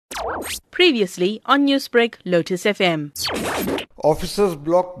Previously on Newsbreak, Lotus FM. Officers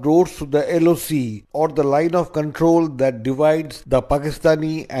blocked roads to the LOC, or the line of control that divides the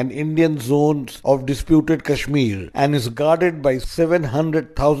Pakistani and Indian zones of disputed Kashmir, and is guarded by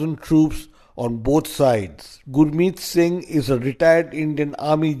 700,000 troops on both sides. Gurmeet Singh is a retired Indian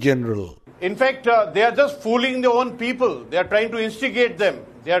Army general. In fact, they are just fooling their own people. They are trying to instigate them.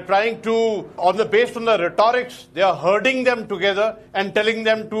 They are trying to, based on the rhetorics, they are herding them together and telling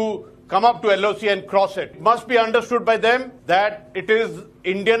them to come up to LOC and cross it. It must be understood by them that it is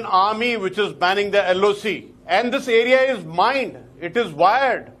Indian Army which is manning the LOC. And this area is mined. It is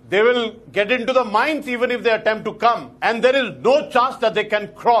wired. They will get into the mines even if they attempt to come. And there is no chance that they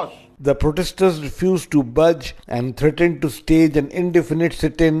can cross. The protesters refused to budge and threatened to stage an indefinite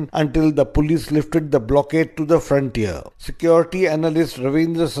sit-in until the police lifted the blockade to the frontier. Security analyst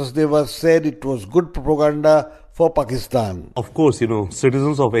Ravindra Sachdeva said it was good propaganda for Pakistan. Of course,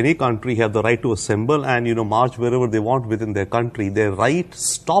 citizens of any country have the right to assemble and, march wherever they want within their country. Their right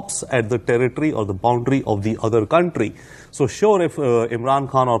stops at the territory or the boundary of the other country. So sure, if Imran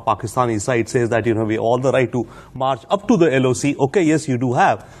Khan or Pakistani side says that, we all the right to march up to the LOC, okay, yes, you do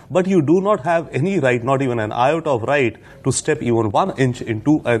have. But you do not have any right, not even an iota of right, to step even 1 inch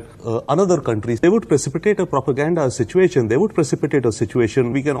into another country. They would precipitate a propaganda situation. They would precipitate a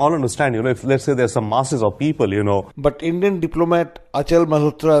situation. We can all understand, if let's say there's some masses of people, But Indian diplomat Achal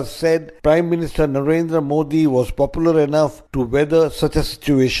Malhotra said Prime Minister Narendra Modi was popular enough to weather such a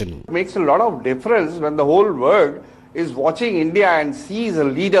situation. It makes a lot of difference when the whole world is watching India and sees a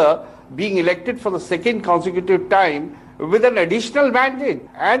leader being elected for the second consecutive time with an additional mandate.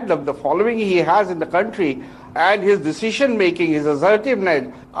 And the following he has in the country and his decision making, his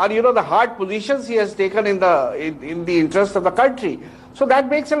assertiveness, are the hard positions he has taken in the interest of the country. So that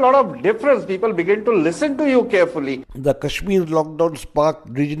makes a lot of difference. People begin to listen to you carefully. The Kashmir lockdown sparked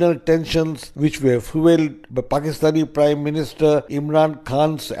regional tensions which were fueled by Pakistani Prime Minister Imran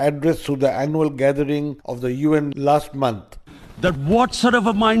Khan's address to the annual gathering of the UN last month. That what sort of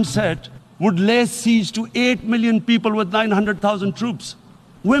a mindset would lay siege to 8 million people with 900,000 troops?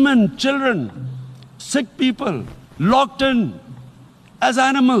 Women, children, sick people, locked in as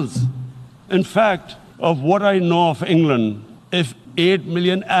animals. In fact, of what I know of England, if 8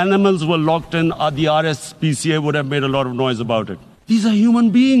 million animals were locked in, the RSPCA would have made a lot of noise about it. These are human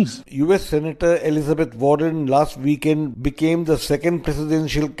beings. US Senator Elizabeth Warren last weekend became the second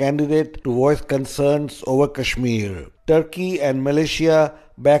presidential candidate to voice concerns over Kashmir. Turkey and Malaysia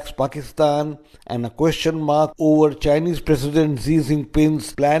backs Pakistan, and a question mark over Chinese President Xi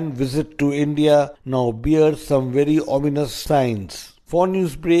Jinping's planned visit to India now bears some very ominous signs. For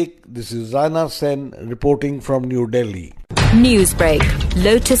Newsbreak, this is Rana Sen reporting from New Delhi. Newsbreak,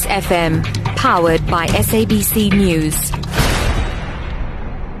 Lotus FM, powered by SABC News.